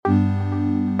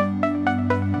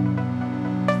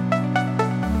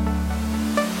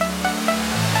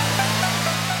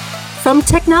From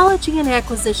technology and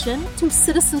acquisition to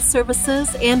citizen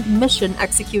services and mission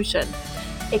execution,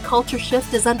 a culture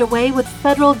shift is underway with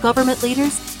federal government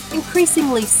leaders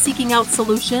increasingly seeking out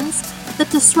solutions that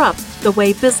disrupt the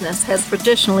way business has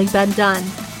traditionally been done.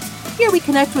 Here we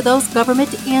connect with those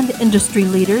government and industry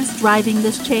leaders driving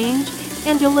this change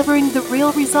and delivering the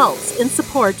real results in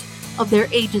support of their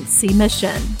agency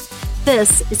mission.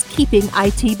 This is Keeping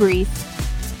IT Brief.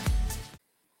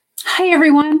 Hi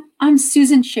everyone, I'm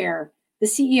Susan Scher, the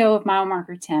CEO of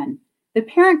MileMarker 10, the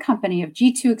parent company of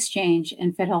G2 Exchange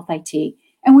and FitHealth IT,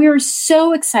 and we are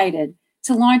so excited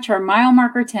to launch our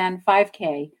MileMarker 10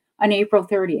 5K on April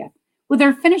 30th with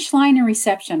our finish line and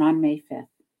reception on May 5th.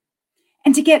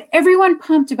 And to get everyone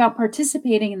pumped about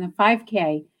participating in the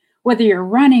 5K, whether you're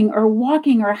running or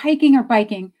walking or hiking or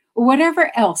biking or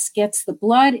whatever else gets the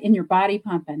blood in your body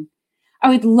pumping, I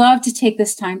would love to take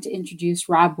this time to introduce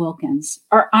Rob Wilkins,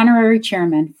 our honorary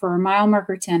chairman for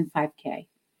MileMarker 10 5K.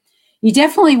 You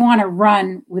definitely want to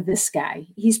run with this guy.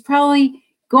 He's probably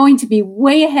going to be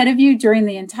way ahead of you during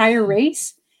the entire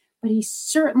race, but he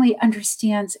certainly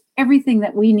understands everything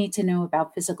that we need to know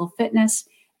about physical fitness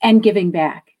and giving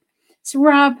back. So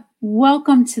Rob,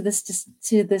 welcome to this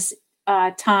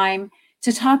time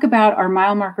to talk about our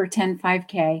MileMarker 10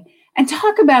 5K and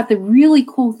talk about the really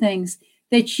cool things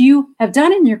that you have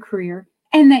done in your career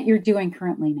and that you're doing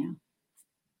currently now.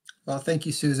 Well, thank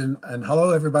you, Susan. And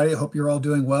hello, everybody. I hope you're all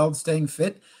doing well and staying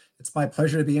fit. It's my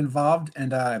pleasure to be involved,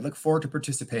 and I look forward to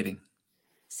participating.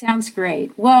 Sounds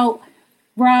great. Well,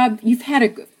 Rob, you've had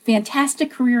a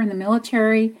fantastic career in the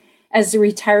military as a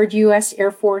retired U.S.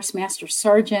 Air Force Master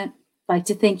Sergeant. I'd like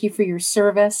to thank you for your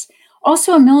service.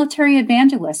 Also a military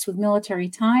evangelist with Military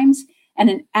Times and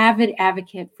an avid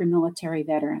advocate for military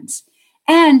veterans.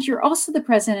 And you're also the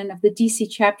president of the DC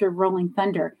chapter of Rolling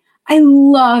Thunder. I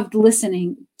loved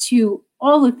listening to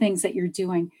all the things that you're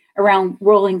doing around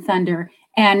Rolling Thunder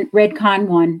and Redcon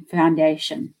One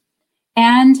Foundation.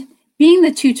 And being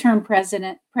the two-term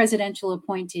presidential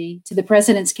appointee to the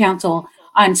President's Council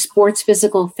on Sports,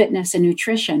 Physical Fitness, and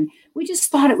Nutrition, we just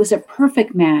thought it was a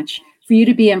perfect match for you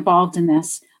to be involved in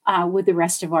this with the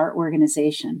rest of our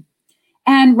organization.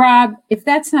 And Rob, if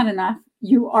that's not enough,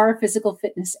 you are a physical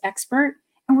fitness expert,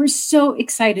 and we're so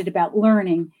excited about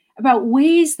learning about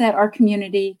ways that our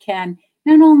community can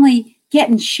not only get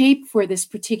in shape for this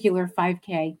particular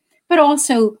 5K, but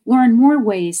also learn more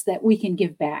ways that we can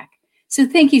give back. So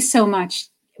thank you so much.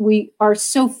 We are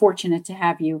so fortunate to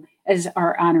have you as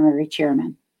our honorary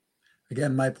chairman.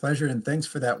 Again, my pleasure, and thanks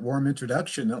for that warm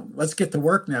introduction. Let's get to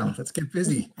work now. Let's get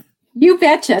busy. You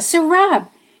betcha. So Rob,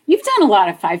 you've done a lot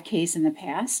of 5Ks in the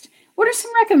past. What are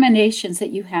some recommendations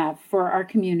that you have for our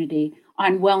community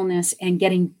on wellness and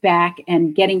getting back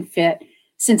and getting fit,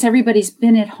 since everybody's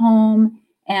been at home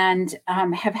and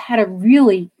have had a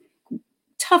really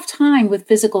tough time with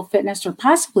physical fitness, or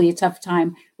possibly a tough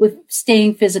time with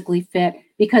staying physically fit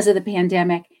because of the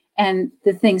pandemic and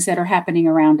the things that are happening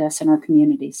around us in our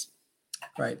communities?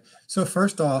 Right. So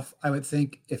first off, I would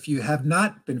think if you have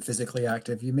not been physically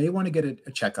active, you may want to get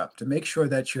a checkup to make sure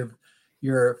that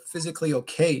you're physically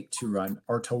okay to run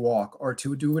or to walk or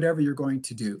to do whatever you're going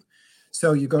to do.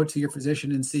 So you go to your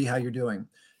physician and see how you're doing.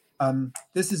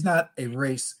 This is not a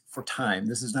race for time.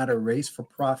 This is not a race for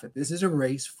profit. This is a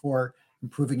race for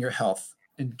improving your health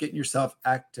and getting yourself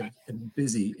active and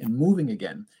busy and moving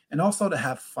again, and also to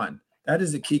have fun. That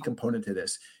is a key component to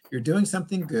this. You're doing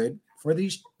something good for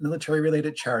these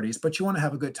military-related charities, but you want to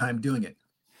have a good time doing it.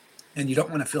 And you don't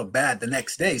want to feel bad the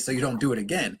next day, so you don't do it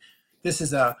again. This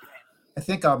is I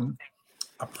think a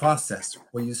process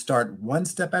where you start one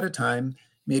step at a time.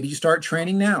 Maybe you start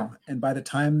training now, and by the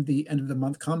time the end of the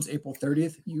month comes, April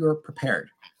 30th, you're prepared.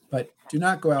 But do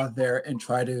not go out there and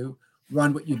try to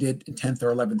run what you did in 10th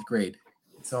or 11th grade.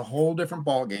 It's a whole different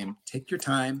ballgame. Take your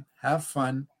time, have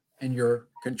fun, and you're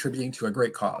contributing to a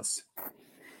great cause.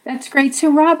 That's great.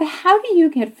 So Rob, how do you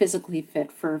get physically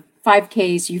fit for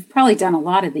 5Ks? You've probably done a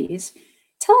lot of these.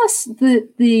 Tell us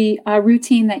the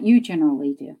routine that you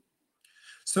generally do.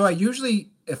 So I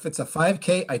usually, if it's a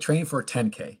 5K, I train for a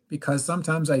 10K because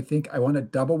sometimes I think I want to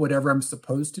double whatever I'm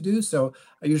supposed to do. So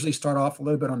I usually start off a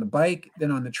little bit on the bike,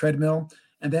 then on the treadmill,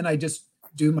 and then I just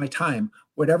do my time.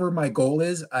 Whatever my goal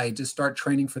is, I just start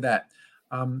training for that.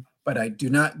 But I do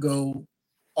not go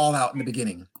all out in the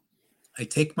beginning. I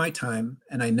take my time,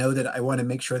 and I know that I want to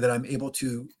make sure that I'm able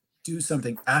to do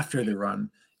something after the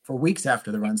run, for weeks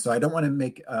after the run. So I don't want to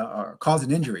make or cause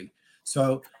an injury.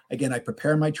 So again, I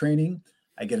prepare my training.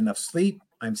 I get enough sleep.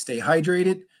 I stay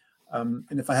hydrated. And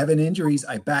if I have any injuries,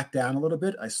 I back down a little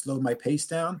bit. I slow my pace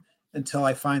down until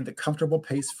I find the comfortable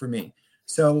pace for me.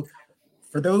 So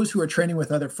for those who are training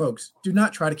with other folks, do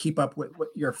not try to keep up with what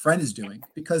your friend is doing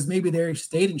because maybe they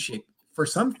stayed in shape. For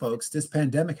some folks, this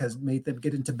pandemic has made them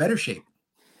get into better shape.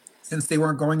 Since they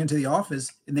weren't going into the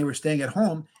office and they were staying at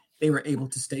home, they were able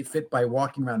to stay fit by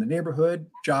walking around the neighborhood,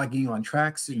 jogging on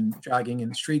tracks and jogging in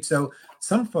the street. So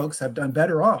some folks have done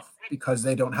better off because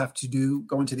they don't have to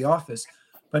go into the office.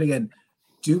 But again,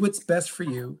 do what's best for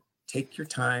you, take your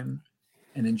time,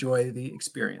 and enjoy the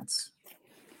experience.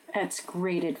 That's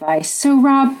great advice. So,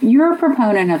 Rob, you're a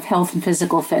proponent of health and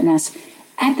physical fitness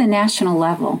at the national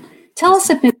level. Tell us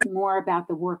a bit more about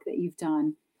the work that you've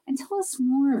done and tell us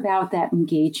more about that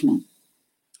engagement.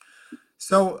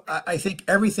 So I think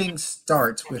everything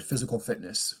starts with physical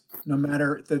fitness. No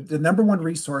matter the number one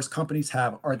resource companies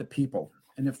have are the people.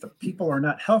 And if the people are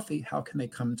not healthy, how can they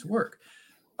come to work?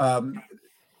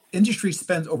 Industry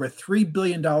spends over $3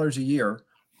 billion a year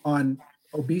on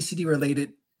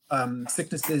obesity-related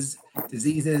sicknesses,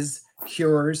 diseases,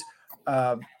 cures,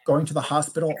 going to the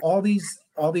hospital, all these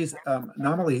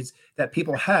anomalies that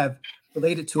people have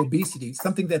related to obesity,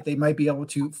 something that they might be able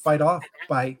to fight off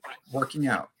by working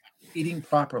out, eating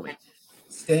properly,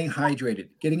 staying hydrated,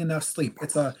 getting enough sleep.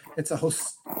 It's a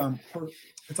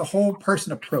whole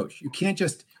person approach. You can't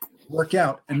just work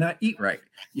out and not eat right.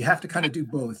 You have to kind of do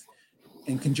both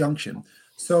in conjunction.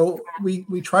 So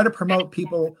we try to promote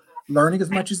people learning as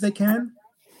much as they can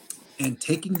and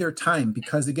taking their time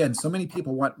because, again, so many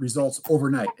people want results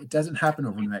overnight. It doesn't happen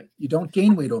overnight. You don't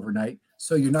gain weight overnight,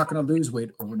 so you're not going to lose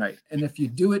weight overnight. And if you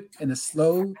do it in a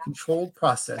slow, controlled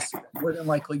process, more than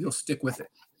likely you'll stick with it.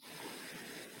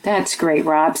 That's great,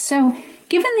 Rob. So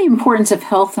given the importance of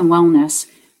health and wellness,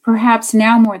 perhaps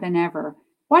now more than ever,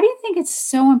 why do you think it's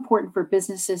so important for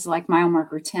businesses like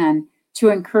Milemarker 10 to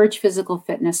encourage physical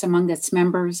fitness among its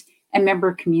members and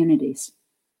member communities?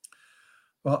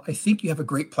 Well, I think you have a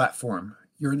great platform.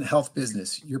 You're in the health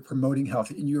business, you're promoting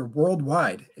health, and you're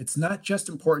worldwide. It's not just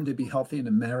important to be healthy in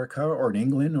America or in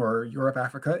England or Europe,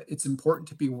 Africa. It's important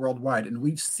to be worldwide. And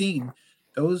we've seen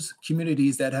those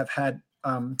communities that have had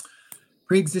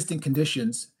pre-existing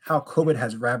conditions, how COVID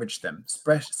has ravaged them,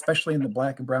 especially in the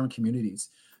Black and brown communities.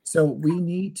 So we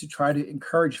need to try to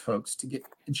encourage folks to get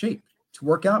in shape, to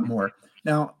work out more.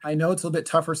 Now, I know it's a little bit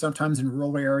tougher sometimes in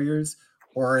rural areas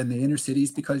or in the inner cities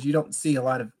because you don't see a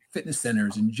lot of fitness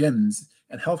centers and gyms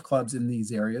and health clubs in these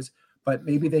areas, but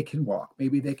maybe they can walk,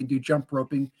 maybe they can do jump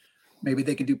roping, maybe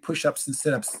they can do push-ups and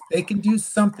sit-ups. They can do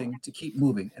something to keep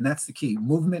moving, and that's the key.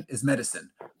 Movement is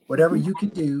medicine. Whatever you can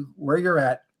do where you're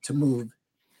at to move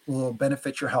will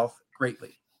benefit your health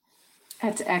greatly.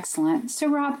 That's excellent. So,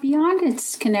 Rob, beyond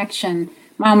its connection,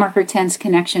 Milemarker 10's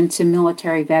connection to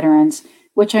military veterans,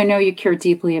 which I know you care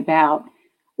deeply about,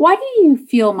 why do you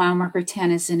feel Milemarker 10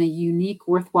 is in a unique,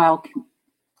 worthwhile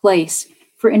place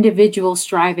for individuals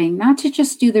striving not to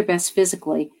just do their best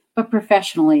physically, but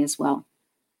professionally as well?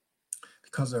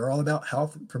 Because they're all about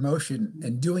health and promotion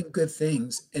and doing good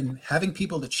things and having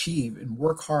people achieve and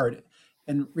work hard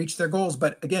and reach their goals.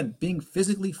 But again, being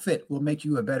physically fit will make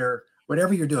you a better,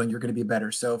 whatever you're doing, you're going to be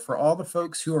better. So for all the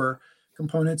folks who are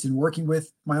components in working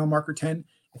with Milemarker 10,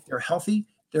 if they're healthy,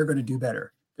 they're going to do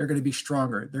better. They're going to be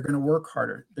stronger. They're going to work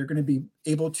harder. They're going to be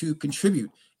able to contribute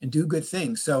and do good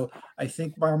things. So I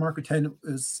think Milemarker 10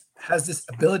 has this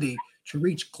ability to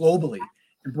reach globally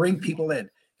and bring people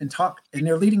in and talk. And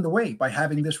they're leading the way by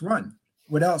having this run.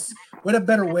 What else? What a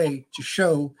better way to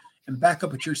show and back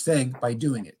up what you're saying by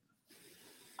doing it.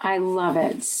 I love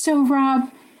it. So,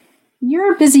 Rob,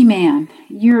 you're a busy man.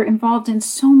 You're involved in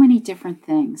so many different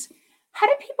things. How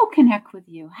do people connect with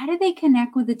you? How do they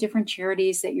connect with the different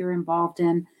charities that you're involved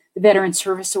in, the veteran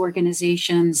service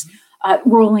organizations,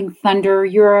 Rolling Thunder?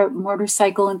 You're a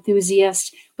motorcycle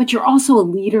enthusiast, but you're also a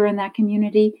leader in that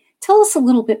community. Tell us a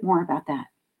little bit more about that.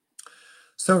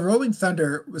 So Rolling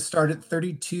Thunder was started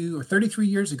 32 or 33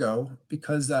 years ago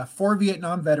because 4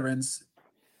 Vietnam veterans,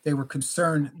 they were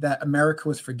concerned that America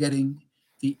was forgetting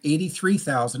the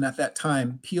 83,000 at that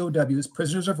time POWs,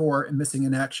 prisoners of war, and missing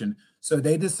in action. So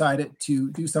they decided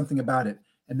to do something about it.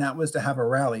 And that was to have a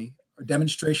rally or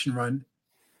demonstration run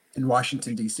in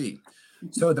Washington, D.C.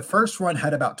 So the first run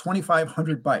had about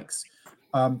 2,500 bikes.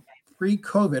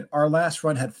 Pre-COVID, our last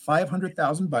run had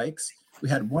 500,000 bikes. We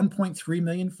had 1.3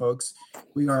 million folks.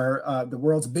 We are the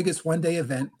world's biggest one-day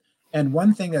event. And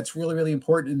one thing that's really, really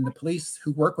important, and the police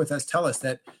who work with us tell us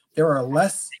that there are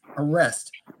less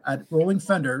arrests at Rolling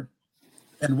Thunder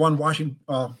than one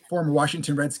former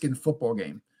Washington Redskins football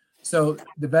game. So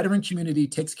the veteran community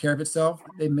takes care of itself.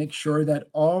 They make sure that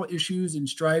all issues and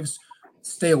strives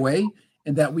stay away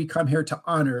and that we come here to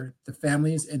honor the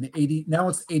families and the now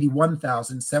it's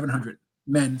 81,700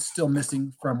 men still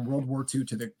missing from World War II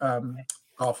to the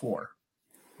Gulf War.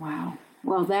 Wow.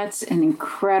 Well, that's an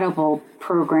incredible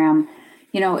program.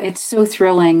 It's so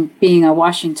thrilling being a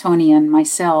Washingtonian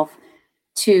myself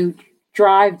to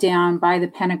drive down by the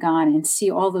Pentagon and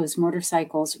see all those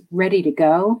motorcycles ready to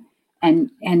go and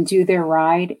do their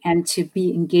ride, and to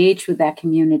be engaged with that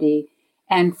community,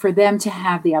 and for them to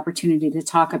have the opportunity to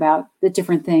talk about the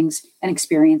different things and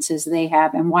experiences they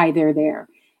have and why they're there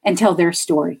and tell their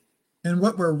story. And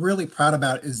what we're really proud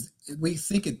about is we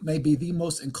think it may be the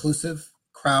most inclusive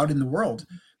crowd in the world,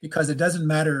 because it doesn't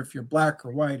matter if you're black or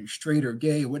white or straight or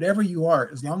gay, whatever you are,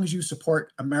 as long as you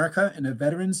support America and the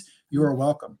veterans, you are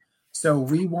welcome. So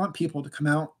we want people to come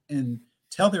out and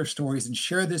tell their stories and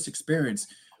share this experience.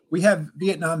 We have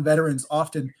Vietnam veterans,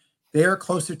 often they are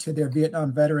closer to their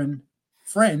Vietnam veteran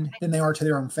friend than they are to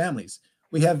their own families.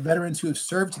 We have veterans who have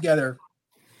served together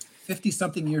 50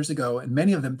 something years ago, and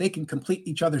many of them, they can complete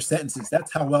each other's sentences.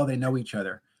 That's how well they know each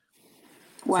other.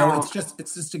 Wow. So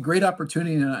it's just a great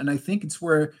opportunity. And I think it's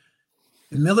where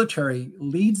the military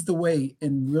leads the way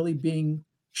in really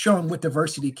showing what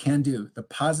diversity can do, the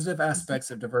positive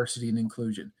aspects of diversity and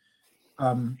inclusion.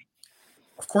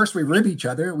 Of course, we rib each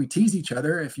other, we tease each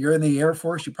other. If you're in the Air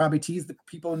Force, you probably tease the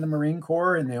people in the Marine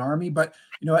Corps and the Army. But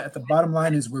at the bottom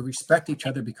line is we respect each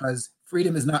other, because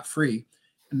freedom is not free.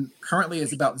 And currently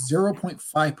is about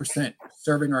 0.5%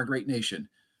 serving our great nation.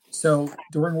 So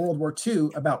during World War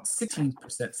II, about 16%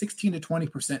 to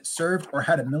 20% served or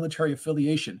had a military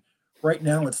affiliation. Right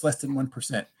now, it's less than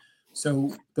 1%.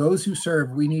 So those who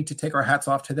serve, we need to take our hats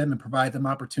off to them and provide them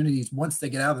opportunities once they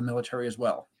get out of the military as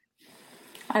well.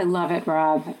 I love it,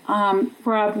 Rob.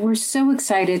 Rob, we're so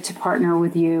excited to partner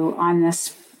with you on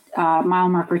this Mile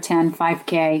Marker 10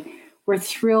 5K. We're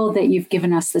thrilled that you've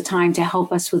given us the time to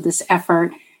help us with this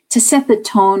effort, to set the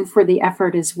tone for the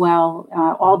effort as well,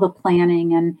 all the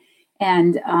planning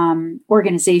and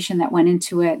organization that went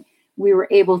into it. We were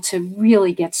able to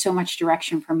really get so much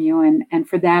direction from you, and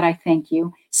for that, I thank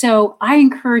you. So I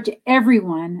encourage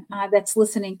everyone that's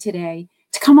listening today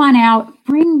to come on out,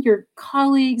 bring your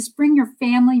colleagues, bring your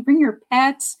family, bring your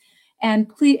pets, and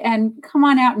come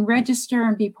on out and register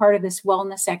and be part of this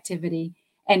wellness activity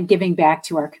and giving back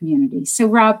to our community. So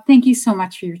Rob, thank you so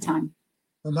much for your time.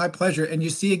 Well, my pleasure. And you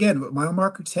see again what Mile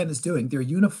Marker 10 is doing. They're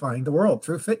unifying the world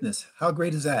through fitness. How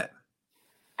great is that?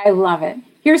 I love it.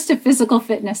 Here's to Physical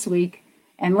Fitness Week.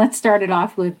 And let's start it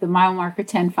off with the Mile Marker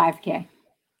 10 5K.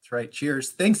 That's right.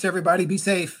 Cheers. Thanks, everybody. Be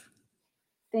safe.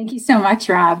 Thank you so much,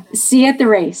 Rob. See you at the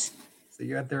race. See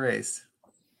you at the race.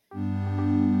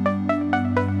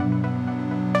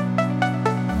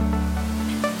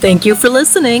 Thank you for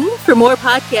listening. For more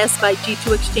podcasts by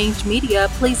G2 Exchange Media,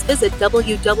 please visit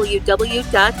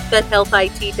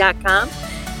www.vethealthit.com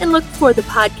and look for the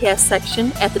podcast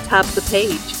section at the top of the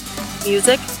page.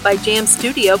 Music by Jam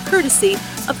Studio, courtesy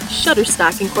of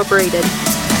Shutterstock Incorporated.